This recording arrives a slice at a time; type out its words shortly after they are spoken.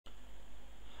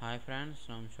Hi friends,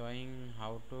 I'm showing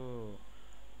how to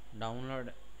download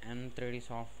Env3D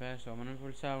software. So many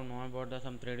people have know about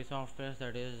some 3D softwares,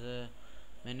 that is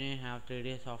many have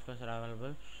 3D softwares are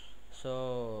available.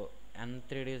 So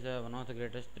Env3D is one of the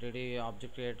greatest 3D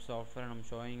object create software, and I'm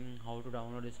showing how to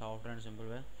download this software in a simple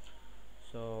way.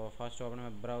 So first open a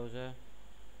web browser,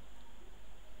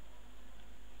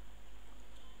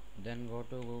 then go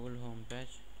to Google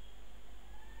homepage.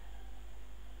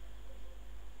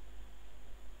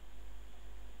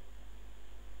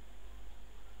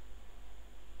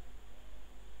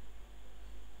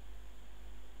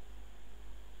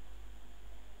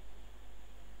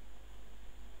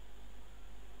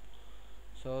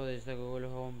 So this is the Google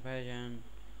homepage, and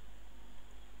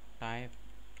type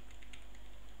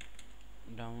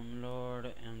download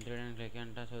Env3D and click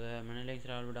enter. So there are many links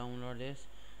that will download this,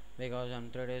 because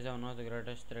Env3D is one of the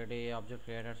greatest 3D object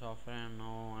creator software, and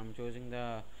now I'm choosing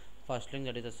the first link,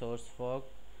 that is the SourceForge.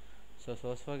 So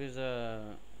SourceForge is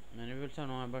many people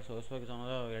know about SourceForge is one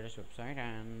of the greatest website,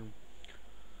 and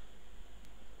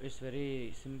it's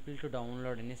very simple to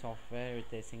download any software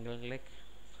with a single click.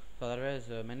 So otherwise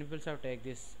many people have take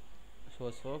this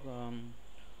SourceForge.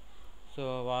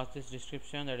 So watch this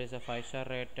description, that is a 5-star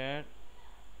rated.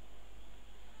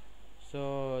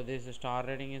 So this star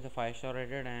rating is a 5-star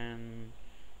rated, and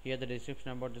here the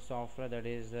description about the software, that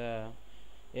is a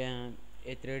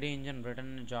 3D engine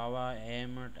written in Java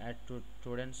aimed at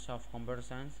students of computer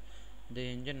science. The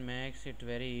engine makes it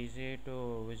very easy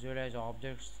to visualize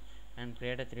objects and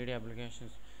create a 3D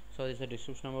applications. So this is the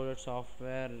description about the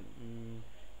software,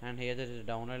 and here there is a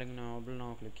download link.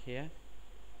 Now click here.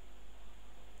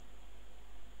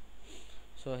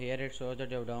 So here it shows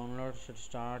that your download should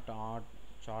start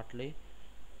shortly,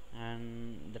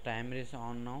 and the timer is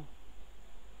on now.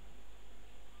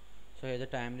 So here the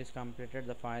timer is completed,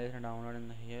 the file is downloaded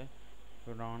in here. If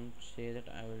you don't see that,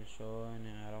 I will show an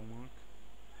arrow mark,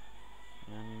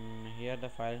 and here the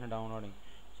file is downloading.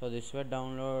 So this way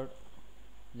download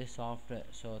this software.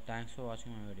 So thanks for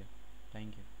watching my video. Thank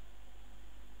you.